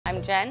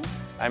I'm Jen.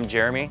 I'm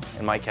Jeremy,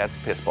 and my cat's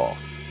Pissball.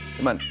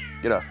 Come on,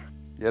 get off.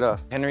 Get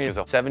off. Henry is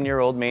a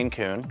 7-year-old Maine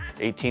Coon,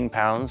 18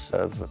 pounds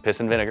of piss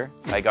and vinegar.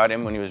 I got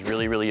him when he was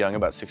really, really young,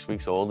 about 6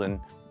 weeks old, and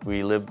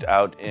we lived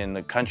out in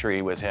the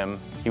country with him.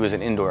 He was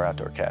an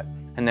indoor-outdoor cat.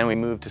 And then we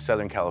moved to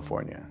Southern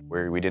California,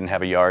 where we didn't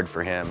have a yard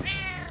for him,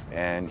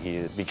 and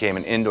he became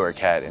an indoor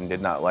cat and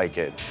did not like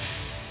it.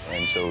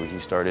 And so he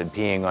started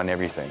peeing on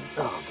everything.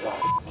 Oh,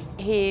 God.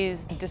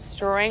 He's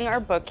destroying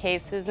our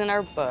bookcases and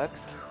our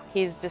books.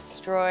 He's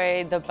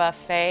destroyed the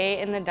buffet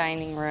in the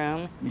dining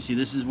room. You see,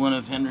 this is one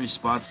of Henry's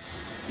spots.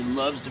 He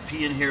loves to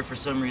pee in here for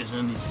some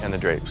reason. And the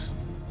drapes.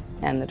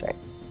 And the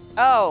drapes.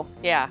 Oh,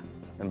 yeah.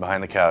 And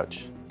behind the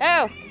couch.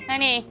 Oh,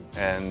 honey.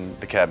 And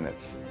the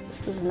cabinets.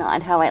 This is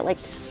not how I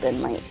like to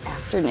spend my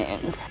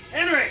afternoons.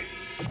 Henry!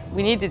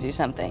 We need to do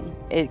something.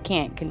 It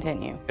can't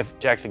continue. If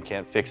Jackson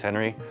can't fix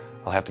Henry,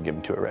 I'll have to give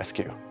him to a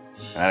rescue.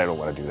 And I don't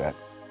want to do that.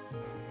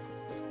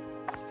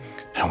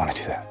 I don't want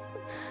to do that.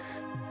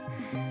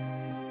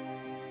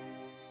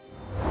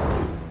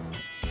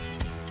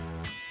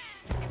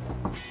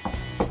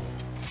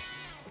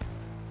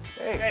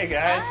 Hey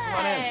guys, Hi.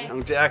 come on in.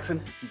 I'm Jackson.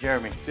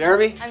 Jeremy.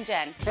 Jeremy? I'm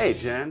Jen. Hey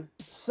Jen.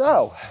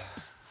 So,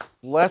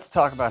 let's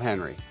talk about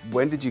Henry.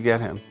 When did you get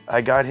him?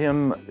 I got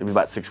him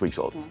about 6 weeks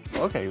old.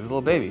 Okay, he was a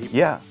little baby.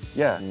 Yeah.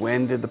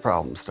 When did the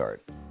problem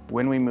start?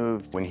 When we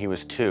moved, when he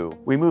was 2,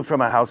 we moved from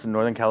a house in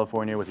Northern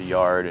California with a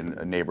yard and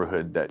a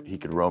neighborhood that he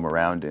could roam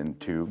around in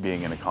to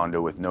being in a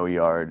condo with no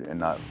yard and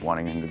not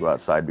wanting him to go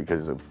outside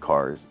because of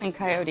cars. And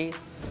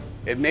coyotes.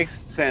 It makes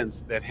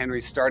sense that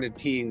Henry started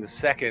peeing the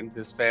second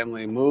his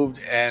family moved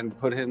and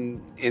put him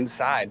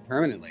inside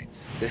permanently.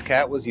 This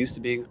cat was used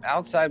to being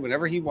outside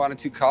whenever he wanted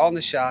to, calling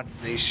the shots.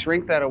 They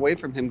shrink that away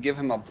from him, give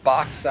him a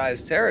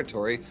box-sized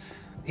territory.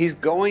 He's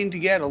going to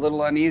get a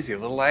little uneasy, a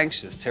little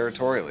anxious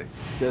territorially.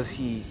 Does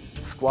he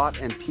squat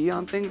and pee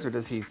on things, or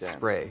does he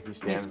spray?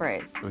 He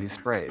sprays. Oh, he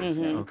sprays.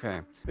 Mhm. Okay.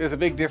 There's a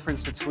big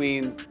difference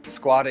between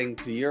squatting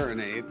to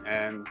urinate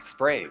and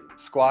spraying.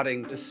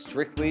 Squatting is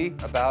strictly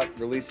about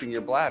releasing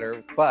your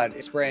bladder,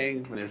 but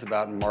spraying is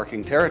about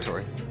marking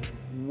territory.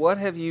 What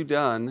have you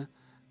done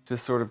to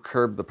sort of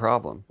curb the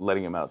problem?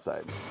 Letting him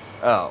outside.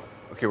 Oh,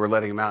 okay, we're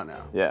letting him out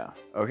now. Yeah.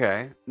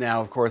 Okay. Now,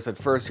 of course, at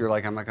first you're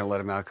like, I'm not gonna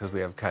let him out because we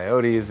have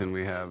coyotes and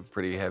we have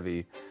pretty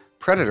heavy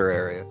predator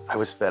area. I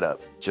was fed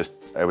up.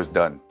 I was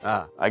done.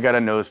 I got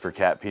a nose for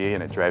cat pee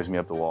and it drives me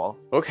up the wall.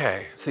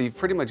 Okay, so you've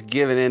pretty much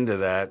given in to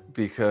that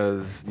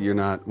because you're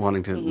not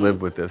wanting to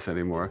live with this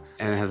anymore.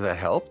 And has that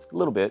helped? A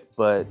little bit,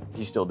 but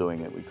he's still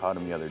doing it. We caught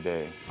him the other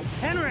day.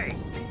 Henry!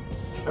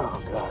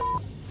 Oh,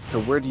 God. So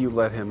where do you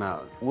let him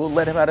out? We'll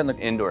let him out in the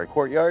indoor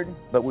courtyard,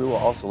 but we will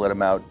also let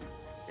him out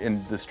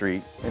in the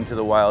street, into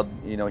the wild.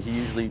 You know, he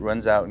usually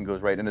runs out and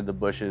goes right into the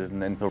bushes,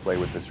 and then he'll play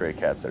with the stray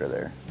cats that are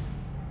there.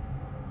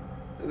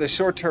 The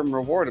short-term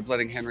reward of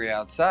letting Henry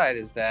outside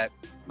is that,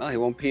 well, he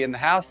won't pee in the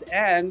house,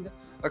 and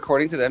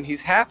according to them, he's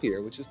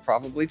happier, which is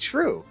probably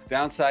true.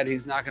 Downside,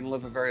 he's not gonna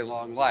live a very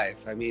long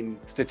life. I mean,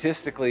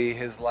 statistically,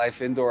 his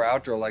life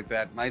indoor-outdoor like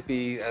that might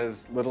be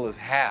as little as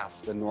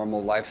half the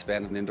normal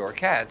lifespan of an indoor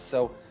cat,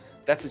 so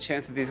that's a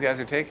chance that these guys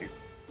are taking.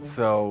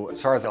 So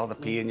as far as all the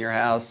pee in your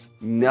house,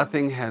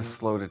 nothing has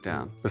slowed it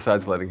down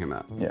besides letting him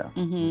out. Yeah.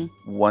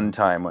 One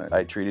time,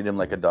 I treated him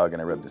like a dog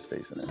and I rubbed his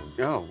face in it.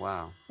 Oh,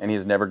 wow. And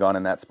he's never gone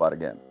in that spot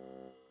again.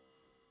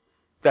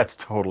 That's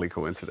totally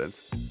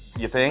coincidence.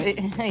 You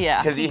think?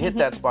 Yeah. Because he hit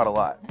that spot a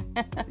lot.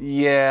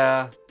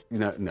 Yeah,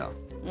 no.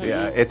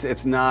 Yeah,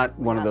 it's not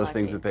one of those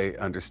things that they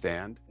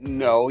understand.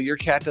 No, your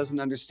cat doesn't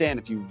understand.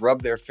 If you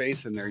rub their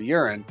face in their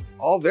urine,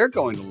 all they're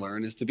going to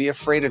learn is to be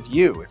afraid of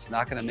you. It's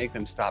not going to make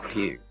them stop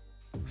peeing.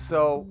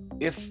 So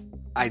if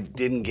I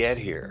didn't get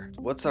here,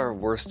 what's our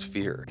worst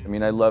fear? I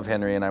mean, I love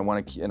Henry and I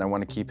want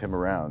to keep him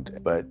around,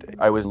 but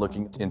I was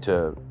looking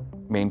into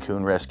Maine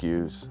Coon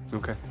rescues.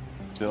 Okay.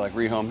 So like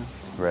rehome him?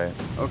 Right.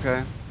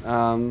 Okay.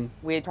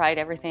 We had tried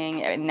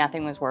everything and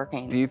nothing was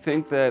working. Do you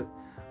think that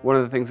one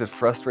of the things that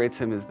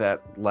frustrates him is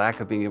that lack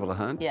of being able to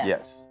hunt?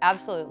 Yes.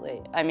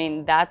 Absolutely. I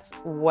mean, that's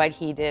what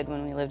he did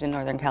when we lived in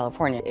Northern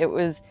California.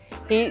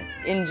 He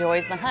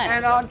enjoys the hunt.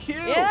 And on cue.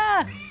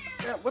 Yeah.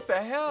 Yeah, what the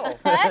hell?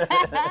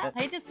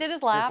 He just did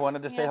his lap. Just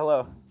wanted to say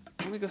hello.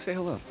 Let me go say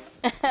hello.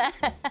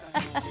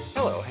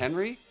 Hello,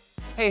 Henry.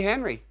 Hey,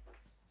 Henry.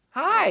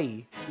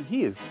 Hi.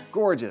 He is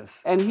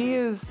gorgeous. And he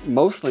is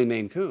mostly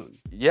Maine Coon.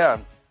 Yeah.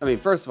 I mean,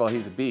 first of all,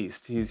 he's a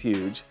beast. He's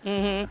huge.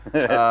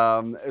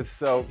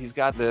 So he's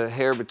got the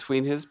hair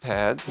between his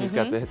pads. He's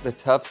got the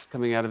tufts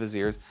coming out of his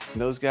ears.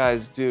 And those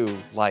guys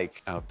do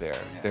like out there.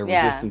 They're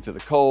resistant to the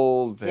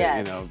cold, you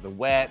know, the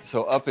wet.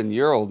 So up in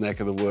your old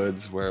neck of the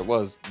woods where it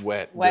was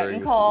wet.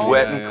 And cold.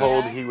 Wet and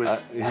cold, he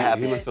was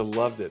happy. He must have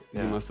loved it. He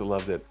must have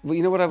loved it. Well,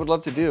 you know what I would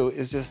love to do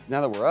is just, now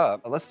that we're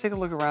up, let's take a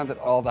look around at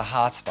all the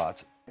hot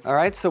spots. All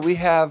right, so we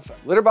have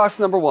litter box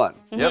number 1.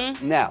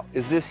 Yep. Now,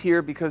 is this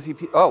here because he,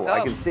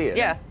 I can see it.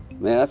 Yeah.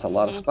 Man, that's a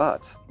lot of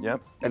spots.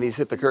 Yep. And he's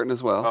hit the curtain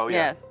as well. Oh,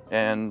 yeah. Yes.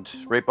 And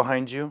right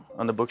behind you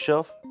on the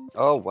bookshelf.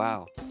 Oh,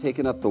 wow. It's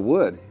taking up the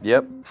wood.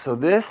 Yep. So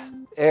this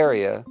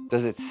area,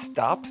 does it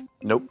stop?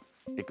 Nope.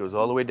 It goes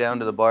all the way down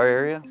to the bar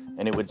area,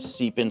 and it would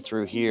seep in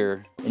through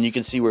here, and you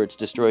can see where it's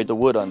destroyed the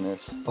wood on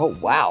this. Oh,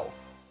 wow.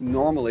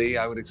 Normally,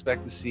 I would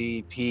expect to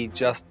see pee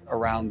just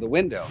around the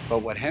window, but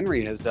what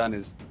Henry has done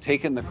is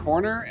taken the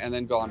corner and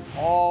then gone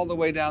all the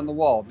way down the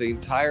wall, the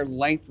entire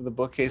length of the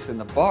bookcase in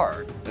the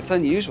bar. That's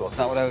unusual. It's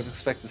not what I would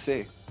expect to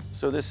see.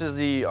 So this is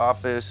the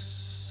office,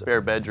 spare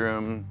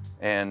bedroom,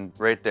 and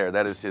right there,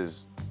 that is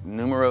his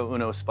numero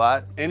uno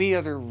spot. Any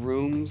other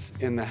rooms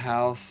in the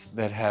house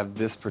that have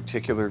this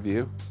particular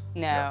view?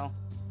 No.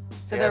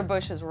 So Yeah. there are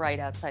bushes right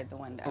outside the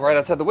window. Right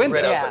outside the window?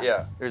 Right Yeah. outside,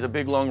 yeah. There's a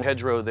big long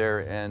hedgerow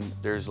there, and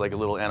there's like a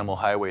little animal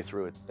highway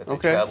through it that they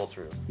Okay. travel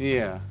through.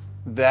 Yeah,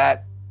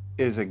 that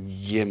is a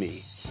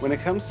gimme. When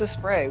it comes to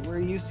spray, we're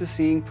used to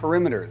seeing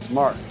perimeters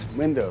marked,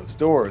 windows,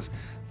 doors,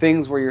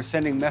 things where you're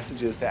sending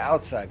messages to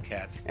outside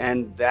cats.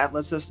 And that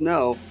lets us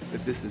know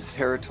that this is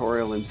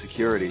territorial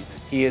insecurity.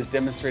 He has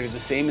demonstrated the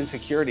same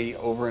insecurity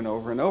over and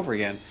over and over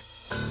again.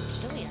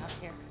 It's chilly out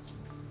here.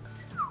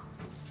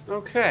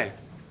 Okay.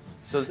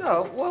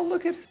 So, well,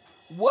 look at,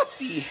 what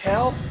the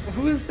hell?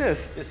 Who is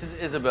this? This is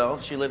Isabel.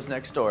 She lives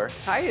next door.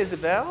 Hi,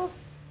 Isabel.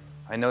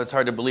 I know it's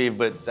hard to believe,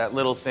 but that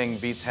little thing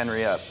beats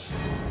Henry up.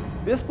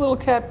 This little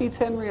cat beats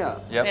Henry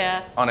up. Yep.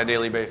 Yeah. On a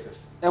daily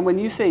basis. And when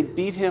you say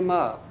beat him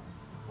up,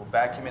 We'll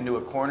back him into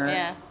a corner,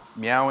 Yeah.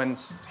 meowing,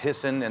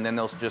 hissing, and then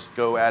they'll just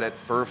go at it,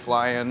 fur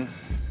flying.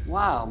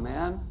 wow,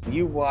 man.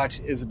 You watch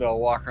Isabel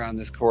walk around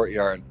this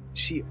courtyard.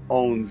 She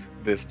owns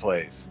this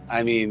place.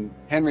 I mean,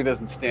 Henry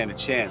doesn't stand a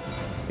chance.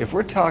 If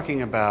we're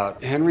talking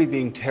about Henry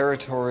being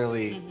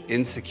territorially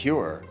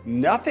insecure,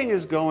 nothing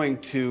is going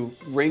to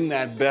ring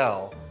that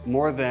bell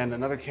more than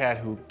another cat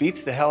who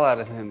beats the hell out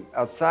of him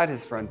outside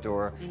his front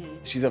door.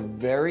 She's a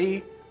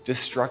very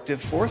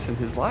destructive force in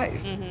his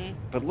life.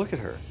 But look at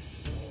her.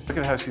 Look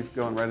at how she's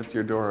going right up to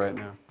your door right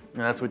now.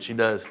 And that's what she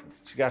does.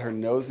 She's got her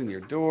nose in your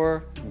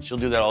door. And she'll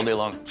do that all day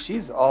long.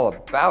 She's all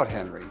about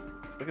Henry.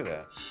 Look at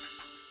that.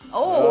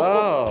 Oh.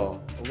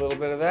 Oh, a little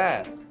bit of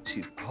that.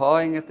 She's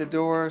pawing at the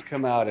door.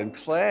 Come out and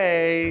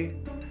play.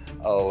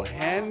 Oh,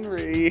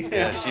 Henry.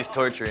 Yeah, she's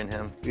torturing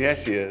him. Yeah,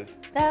 she is.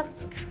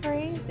 That's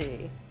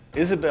crazy.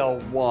 Isabel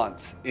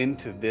wants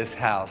into this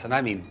house, and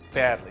I mean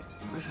badly.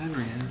 Where's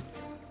Henry at?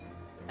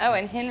 Oh,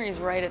 and Henry's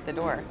right at the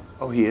door.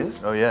 Oh, he is?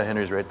 Oh yeah,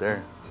 Henry's right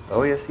there.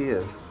 Oh, yes, he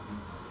is.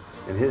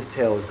 And his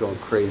tail is going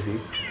crazy.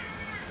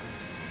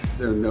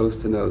 They're nose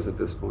to nose at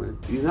this point.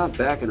 He's not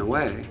backing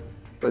away,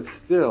 but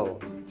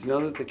still, to know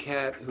that the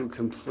cat who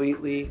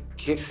completely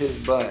kicks his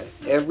butt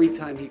every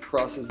time he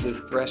crosses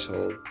this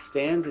threshold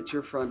stands at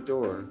your front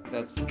door,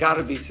 that's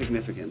gotta be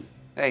significant.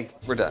 Hey,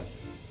 we're done.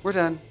 We're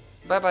done.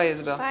 Bye-bye,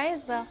 Isabel. Bye,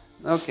 Isabel.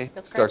 Okay,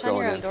 Go start scratch on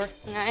going your own in. door.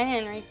 Hi,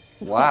 Henry.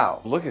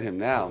 Wow, look at him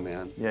now,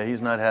 man. Yeah,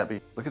 he's not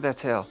happy. Look at that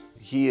tail.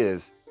 He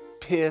is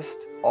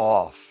pissed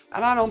off.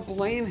 And I don't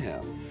blame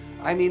him.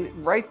 I mean,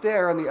 right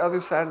there on the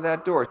other side of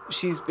that door,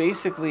 she's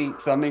basically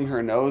thumbing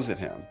her nose at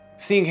him.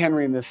 Seeing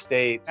Henry in this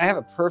state, I have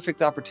a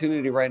perfect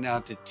opportunity right now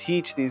to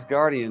teach these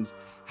guardians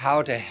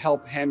how to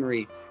help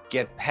Henry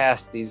get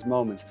past these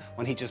moments.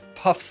 When he just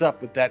puffs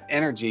up with that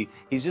energy,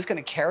 he's just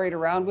gonna carry it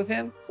around with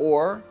him,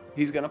 or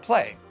he's gonna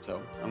play.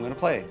 So I'm gonna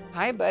play.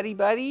 Hi, buddy,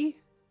 buddy.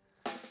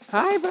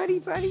 Hi, buddy,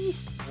 buddy.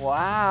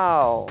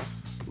 Wow.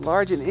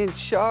 Large and in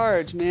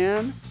charge,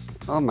 man.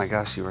 Oh my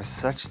gosh, you are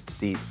such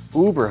the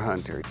uber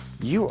hunter.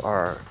 You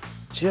are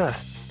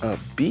just a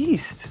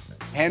beast.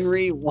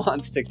 Henry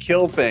wants to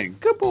kill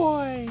things. Good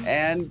boy.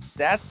 And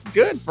that's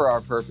good for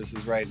our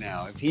purposes right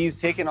now. If he's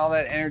taking all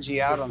that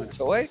energy out on the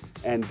toy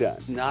and done,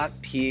 not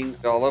peeing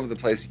all over the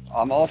place,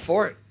 I'm all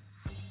for it.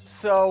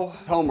 So,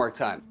 homework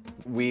time.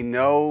 We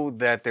know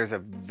that there's a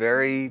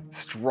very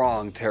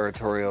strong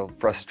territorial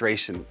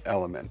frustration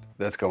element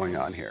that's going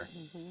on here.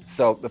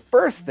 So the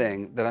first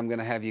thing that I'm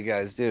gonna have you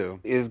guys do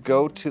is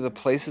go to the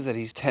places that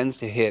he tends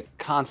to hit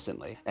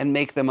constantly and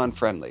make them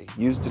unfriendly.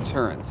 Use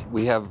deterrents.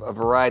 We have a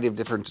variety of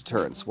different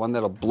deterrents. One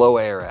that'll blow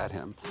air at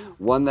him.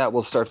 One that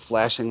will start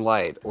flashing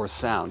light or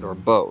sound or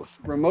both.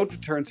 Remote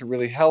deterrents are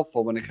really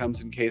helpful when it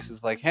comes in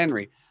cases like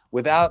Henry.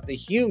 Without the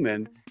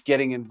human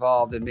getting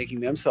involved and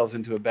making themselves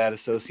into a bad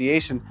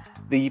association,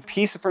 the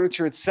piece of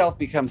furniture itself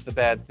becomes the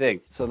bad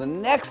thing. So the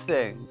next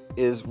thing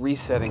is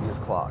resetting his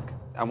clock.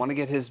 I want to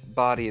get his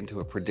body into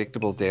a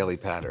predictable daily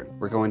pattern.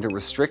 We're going to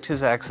restrict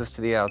his access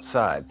to the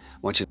outside. I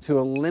want you to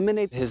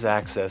eliminate his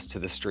access to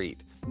the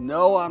street.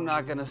 No, I'm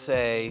not going to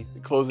say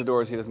close the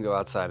doors, he doesn't go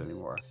outside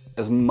anymore,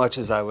 as much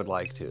as I would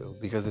like to,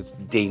 because it's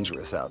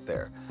dangerous out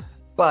there.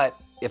 But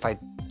if I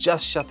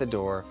just shut the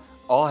door,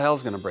 all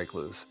hell's gonna break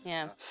loose.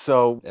 Yeah.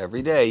 So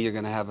every day you're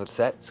gonna have a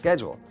set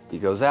schedule. He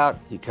goes out,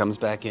 he comes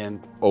back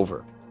in,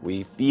 over.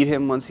 We feed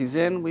him once he's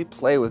in, we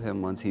play with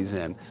him once he's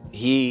in.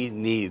 He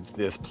needs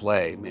this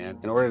play, man,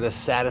 in order to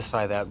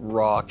satisfy that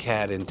raw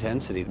cat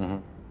intensity.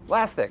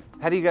 Last thing,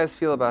 how do you guys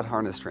feel about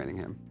harness training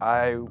him?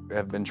 I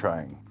have been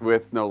trying.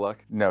 With no luck?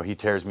 No, he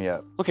tears me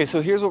up. Okay,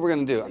 so here's what we're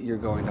gonna do. You're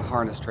going to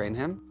harness train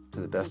him.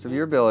 to the best of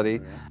your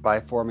ability by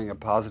forming a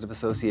positive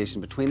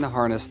association between the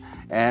harness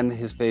and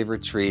his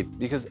favorite treat.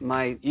 Because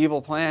my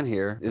evil plan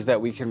here is that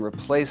we can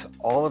replace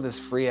all of his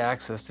free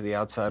access to the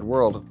outside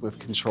world with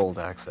controlled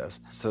access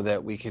so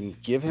that we can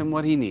give him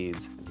what he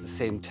needs, at the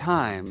same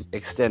time,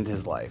 extend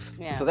his life.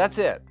 Yeah. So that's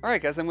it. All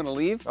right, guys, I'm gonna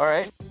leave. All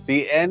right.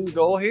 The end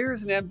goal here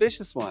is an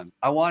ambitious one.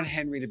 I want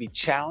Henry to be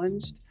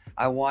challenged.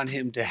 I want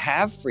him to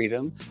have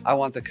freedom. I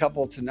want the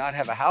couple to not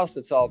have a house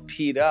that's all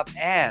peed up,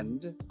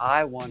 and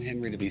I want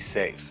Henry to be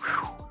safe.